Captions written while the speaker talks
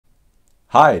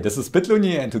Hi, this is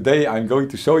bitluni and today I'm going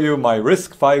to show you my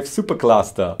RISC-V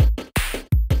Supercluster.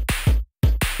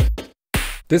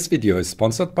 This video is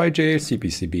sponsored by JLC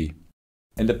PCB.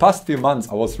 In the past few months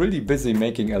I was really busy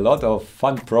making a lot of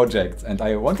fun projects and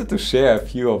I wanted to share a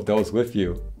few of those with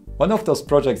you. One of those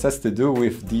projects has to do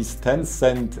with these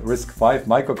 10-cent RISC-V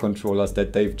microcontrollers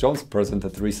that Dave Jones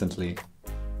presented recently.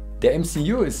 The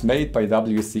MCU is made by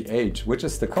WCH, which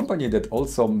is the company that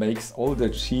also makes all the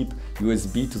cheap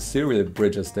USB to serial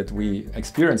bridges that we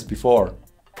experienced before.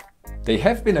 They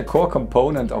have been a core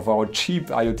component of our cheap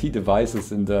IoT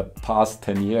devices in the past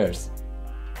 10 years.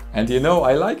 And you know,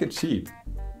 I like it cheap.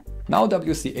 Now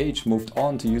WCH moved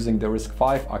on to using the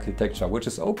RISC-V architecture, which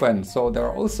is open, so there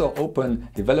are also open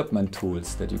development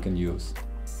tools that you can use.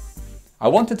 I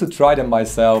wanted to try them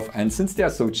myself, and since they are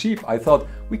so cheap, I thought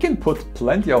we can put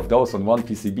plenty of those on one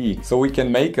PCB, so we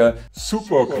can make a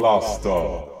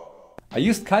supercluster. I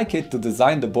used KiKit to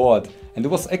design the board, and it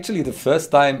was actually the first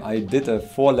time I did a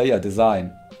 4-layer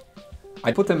design.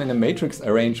 I put them in a matrix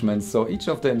arrangement, so each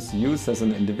of the MCUs has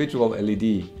an individual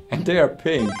LED, and they are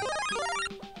pink.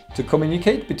 To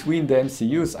communicate between the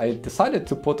MCUs, I decided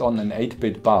to put on an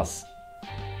 8-bit bus.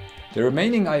 The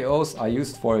remaining IOs are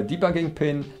used for a debugging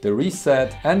pin, the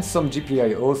reset and some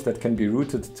GPIOs that can be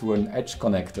routed to an edge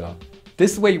connector.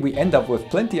 This way we end up with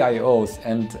plenty IOs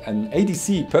and an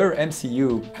ADC per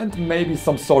MCU and maybe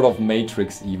some sort of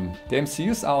matrix even. The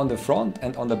MCUs are on the front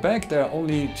and on the back there are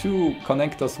only two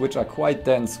connectors which are quite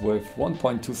dense with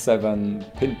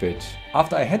 1.27 pin pitch.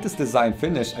 After I had this design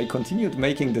finished, I continued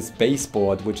making this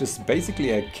baseboard, which is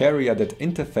basically a carrier that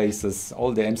interfaces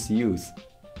all the MCUs.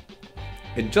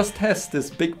 It just has this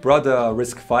big brother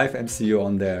RISC-V MCU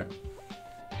on there.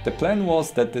 The plan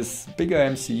was that this bigger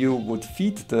MCU would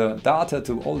feed the data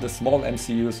to all the small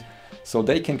MCUs so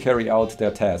they can carry out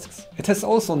their tasks. It has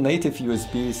also native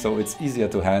USB, so it's easier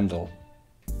to handle.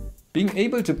 Being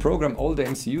able to program all the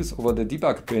MCUs over the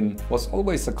debug pin was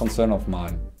always a concern of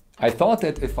mine. I thought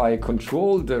that if I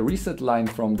control the reset line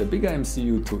from the bigger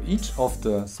MCU to each of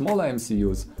the smaller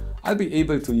MCUs, I'll be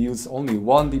able to use only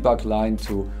one debug line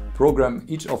to program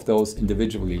each of those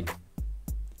individually.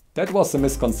 That was a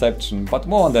misconception, but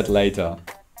more on that later.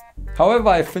 However,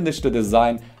 I finished the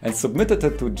design and submitted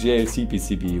it to JLC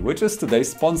PCB, which is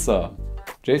today's sponsor.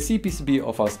 JLC PCB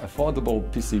offers affordable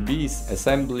PCBs,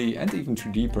 assembly and even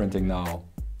 3D printing now.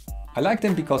 I like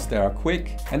them because they are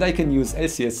quick and I can use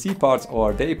LCSC parts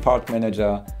or their part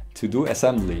manager to do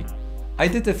assembly. I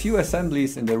did a few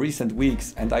assemblies in the recent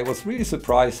weeks and I was really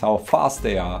surprised how fast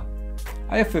they are.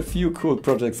 I have a few cool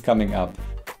projects coming up.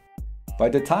 By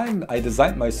the time I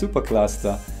designed my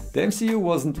supercluster, the MCU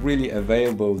wasn't really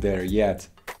available there yet.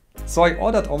 So I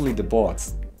ordered only the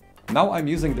boards. Now I'm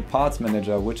using the parts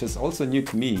manager, which is also new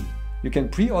to me. You can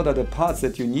pre-order the parts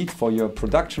that you need for your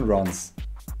production runs.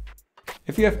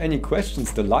 If you have any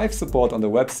questions, the live support on the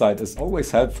website is always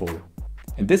helpful.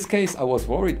 In this case I was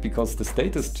worried because the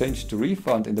status changed to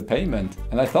refund in the payment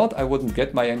and I thought I wouldn't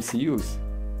get my MCUs.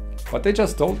 But they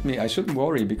just told me I shouldn't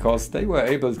worry because they were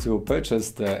able to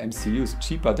purchase the MCUs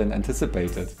cheaper than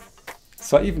anticipated.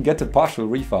 So I even get a partial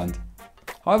refund.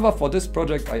 However, for this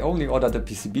project I only ordered the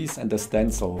PCBs and the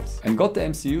stencils and got the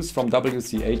MCUs from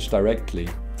WCH directly.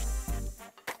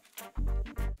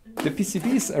 The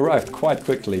PCBs arrived quite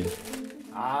quickly.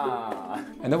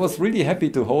 And I was really happy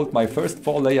to hold my first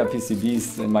 4-layer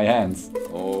PCBs in my hands.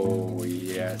 Oh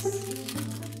yes.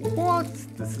 What?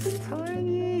 This is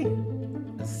tiny.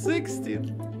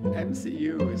 16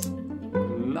 MCUs.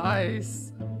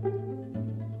 Nice.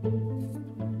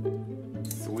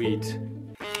 Sweet.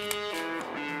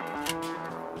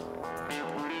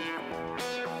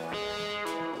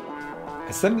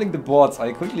 Assembling the boards,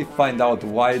 I quickly find out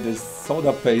why this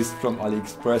soda paste from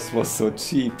AliExpress was so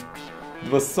cheap.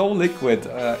 It was so liquid,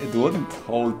 it wouldn't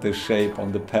hold the shape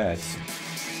on the pad.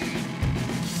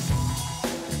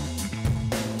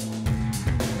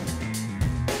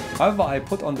 However, I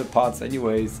put on the parts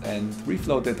anyways and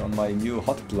refloated on my new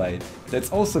hot plate.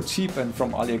 That's also cheap and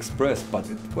from AliExpress, but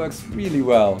it works really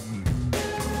well.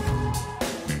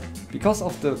 Because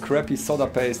of the crappy soda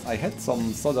paste, I had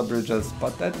some solder bridges,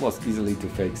 but that was easily to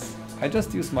fix. I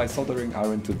just used my soldering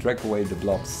iron to drag away the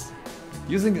blocks.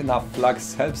 Using enough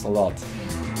flux helps a lot.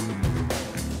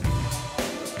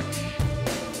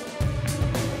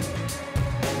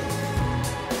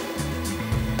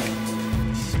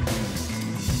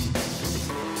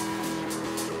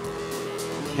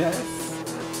 Yes.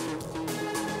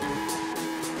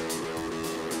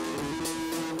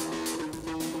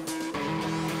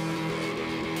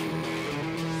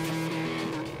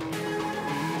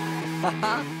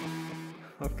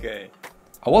 Okay.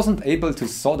 I wasn't able to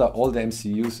solder all the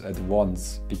MCUs at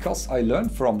once, because I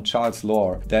learned from Charles'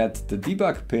 law that the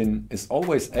debug pin is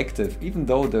always active even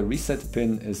though the reset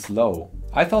pin is low.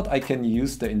 I thought I can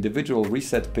use the individual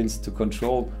reset pins to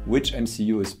control which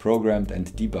MCU is programmed and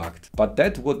debugged, but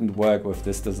that wouldn't work with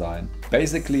this design.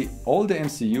 Basically, all the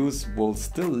MCUs will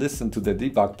still listen to the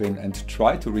debug pin and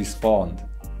try to respond.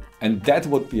 And that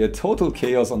would be a total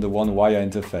chaos on the one-wire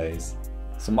interface.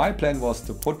 So my plan was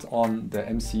to put on the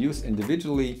MCUs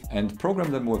individually and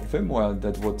program them with firmware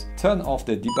that would turn off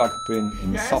the debug pin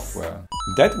in software.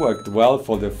 That worked well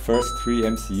for the first 3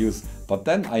 MCUs, but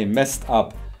then I messed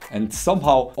up and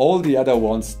somehow all the other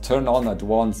ones turned on at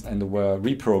once and were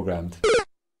reprogrammed.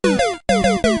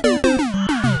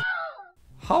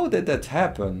 How did that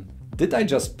happen? Did I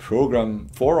just program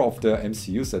 4 of the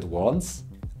MCUs at once?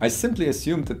 I simply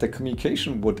assumed that the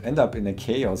communication would end up in a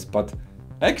chaos, but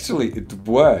actually it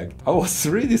worked. I was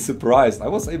really surprised. I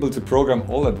was able to program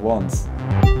all at once.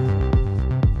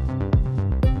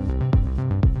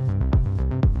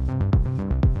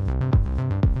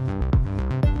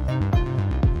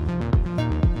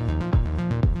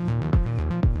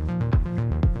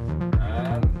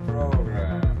 And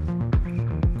program.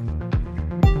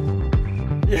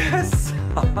 Yes!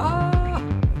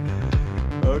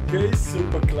 Okay,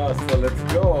 Supercluster,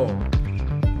 let's go!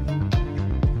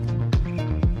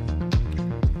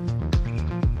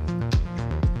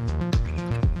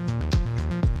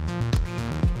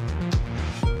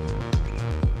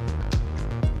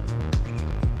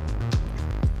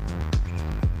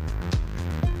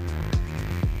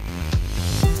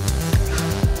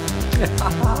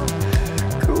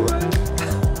 Cool.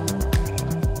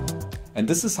 And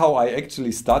this is how I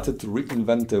actually started to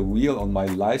reinvent the wheel on my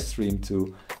live stream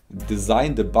to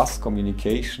design the bus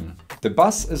communication. The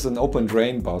bus is an open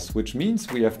drain bus, which means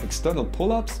we have external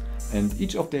pull-ups and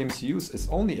each of the MCUs is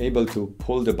only able to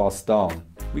pull the bus down.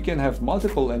 We can have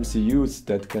multiple MCUs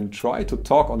that can try to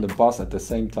talk on the bus at the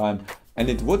same time, and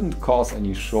it wouldn't cause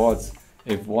any shorts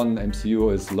if one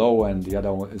MCU is low and the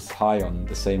other one is high on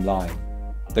the same line.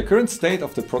 The current state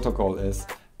of the protocol is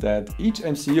that each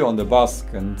MCU on the bus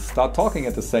can start talking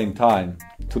at the same time.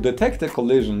 To detect the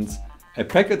collisions, a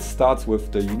packet starts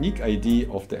with the unique ID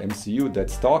of the MCU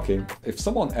that's talking. If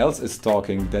someone else is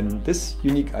talking, then this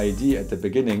unique ID at the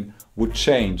beginning would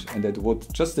change and it would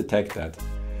just detect that.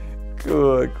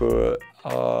 Cool, cool.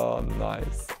 Oh,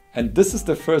 nice. And this is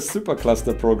the first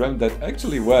Supercluster program that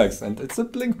actually works, and it's a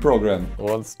Blink program.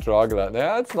 One struggler.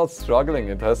 Yeah, it's not struggling,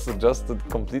 it has just a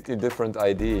completely different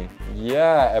ID.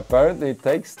 Yeah, apparently it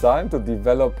takes time to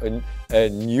develop a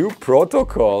new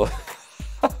protocol.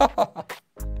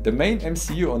 The main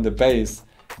MCU on the base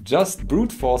just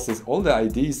brute forces all the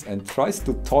IDs and tries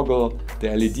to toggle the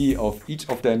LED of each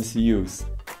of the MCUs.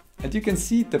 And you can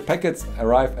see the packets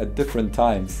arrive at different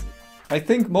times. I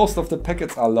think most of the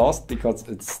packets are lost because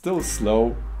it's still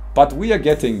slow, but we are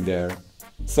getting there.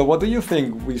 So what do you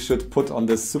think we should put on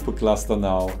this Supercluster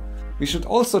now? We should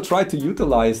also try to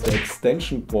utilize the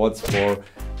extension ports for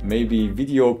maybe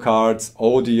video cards,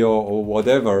 audio or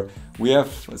whatever. We have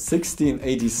 16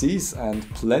 ADCs and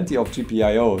plenty of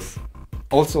GPIOs.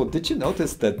 Also, did you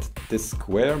notice that this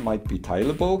square might be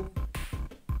tileable?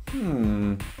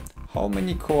 How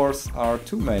many cores are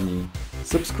too many?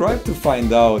 Subscribe to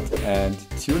find out and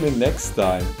tune in next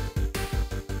time.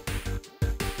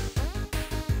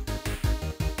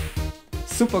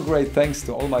 Super great thanks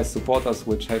to all my supporters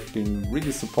which have been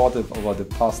really supportive over the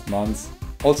past months.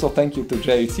 Also thank you to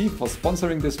JLC for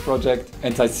sponsoring this project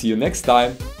and I see you next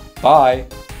time. Bye!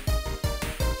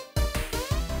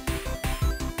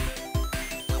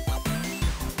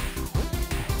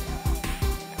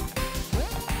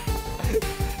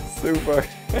 Super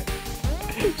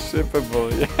shippable,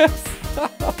 yes.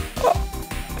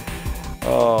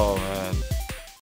 Oh man.